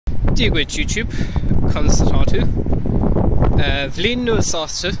Duit YouTube, conas Vlin nu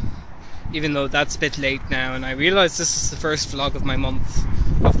sauce, even though that's a bit late now, and I realise this is the first vlog of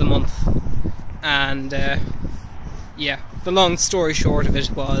the month, and yeah, the long story short of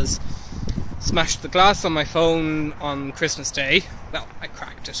it was smashed the glass on my phone on Christmas Day. Well, I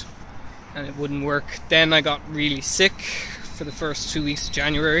cracked it and it wouldn't work. Then I got really sick for the first 2 weeks of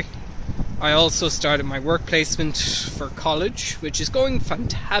January. I also started my work placement for college, which is going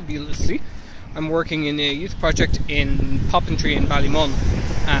fantabulously. I'm working in a youth project in Poppentry in Ballymun,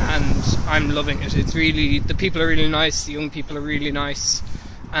 and I'm loving it. It's really, the people are really nice, the young people are really nice,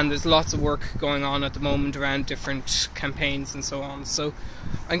 and there's lots of work going on at the moment around different campaigns and so on. So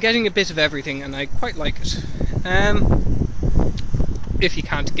I'm getting a bit of everything and I quite like it. If you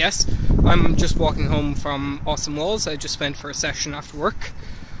can't guess, I'm just walking home from Awesome Walls. I just went for a session after work.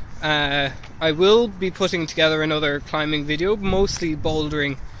 I will be putting together another climbing video, mostly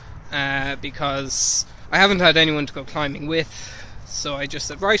bouldering, because I haven't had anyone to go climbing with, so I just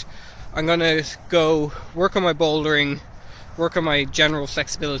said, right, I'm gonna go work on my bouldering, work on my general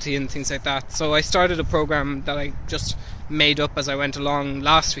flexibility and things like that. So I started a program that I just made up as I went along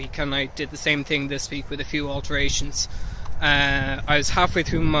last week, and I did the same thing this week with a few alterations. I was halfway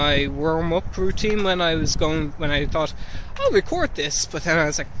through my warm-up routine when I thought I'll record this, but then I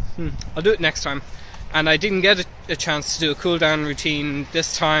was like, I'll do it next time. And I didn't get a chance to do a cool-down routine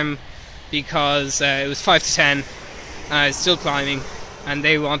this time because it was 5 to 10 and I was still climbing and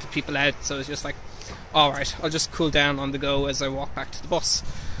they wanted people out, so it was just like, alright, I'll just cool down on the go as I walk back to the bus.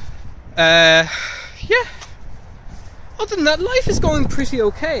 Yeah, other than that, life is going pretty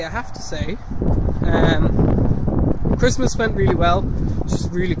okay, I have to say. Christmas went really well, just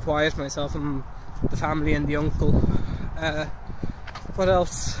really quiet, myself and the family and the uncle. What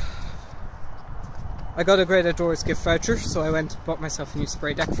else? I got a Great Outdoors gift voucher, so I went and bought myself a new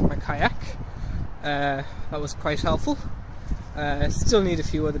spray deck for my kayak. That was quite helpful. Still need a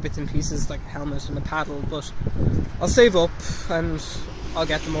few other bits and pieces like a helmet and a paddle, but I'll save up and I'll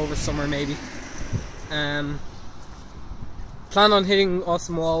get them over summer maybe. Plan on hitting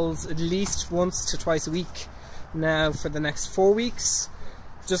Awesome Walls at least once to twice a week now for the next 4 weeks,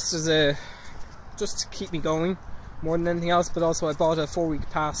 just to keep me going more than anything else. But also I bought a 4-week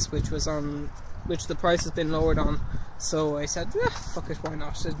pass which the price has been lowered on, so I said, fuck it, why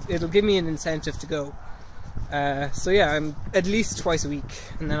not? It'll give me an incentive to go. So yeah, I'm at least twice a week,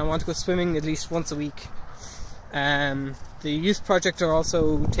 and then I want to go swimming at least once a week. The youth project are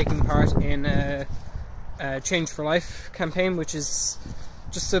also taking part in a Change for Life campaign, which is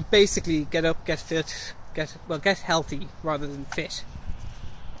just to basically get up, get fit, get healthy rather than fit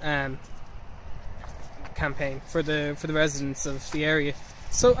campaign for the residents of the area.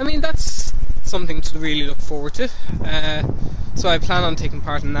 So I mean, that's something to really look forward to. So I plan on taking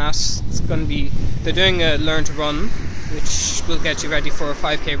part in that. It's going to be, they're doing a learn to run, which will get you ready for a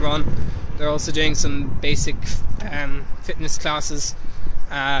 5k run. They're also doing some basic fitness classes,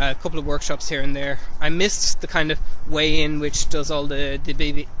 a couple of workshops here and there. I missed the kind of weigh-in which does all the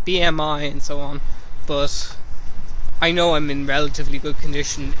BMI and so on, but I know I'm in relatively good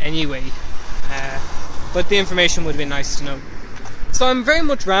condition anyway, but the information would have been nice to know. So I'm very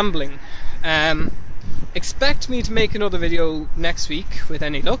much rambling. Expect me to make another video next week with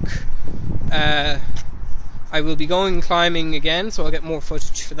any luck. I will be going climbing again, so I'll get more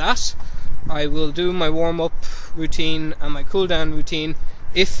footage for that. I will do my warm-up routine and my cool-down routine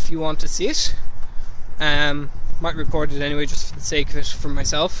if you want to see it. Might record it anyway just for the sake of it for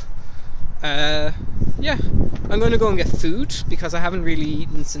myself. Yeah, I'm going to go and get food because I haven't really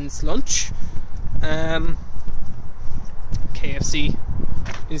eaten since lunch. KFC,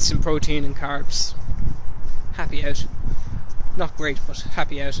 instant protein and carbs. Happy out. Not great, but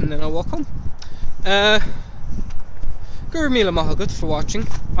happy out, and then I'll walk home. Gurmila Mahagut for watching.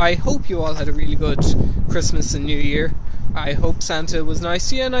 I hope you all had a really good Christmas and New Year. I hope Santa was nice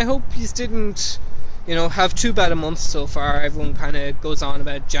to you, and I hope you didn't, have too bad a month so far. Everyone kind of goes on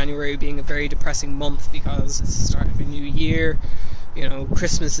about January being a very depressing month because it's the start of a new year.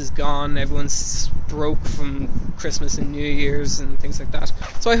 Christmas is gone, everyone's broke from Christmas and New Year's and things like that.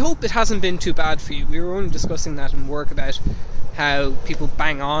 So I hope it hasn't been too bad for you. We were only discussing that in work about how people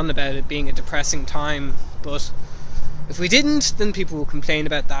bang on about it being a depressing time, but if we didn't, then people will complain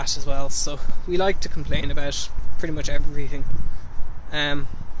about that as well. So we like to complain about pretty much everything. Anyway,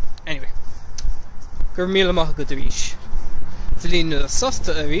 Gurmila Mahagud Arish, Velina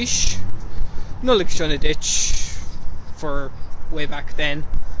Sosta Arish, Nulik Shona Ditch for way back then,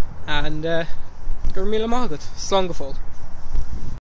 and Gurmila Mahagud, Slán.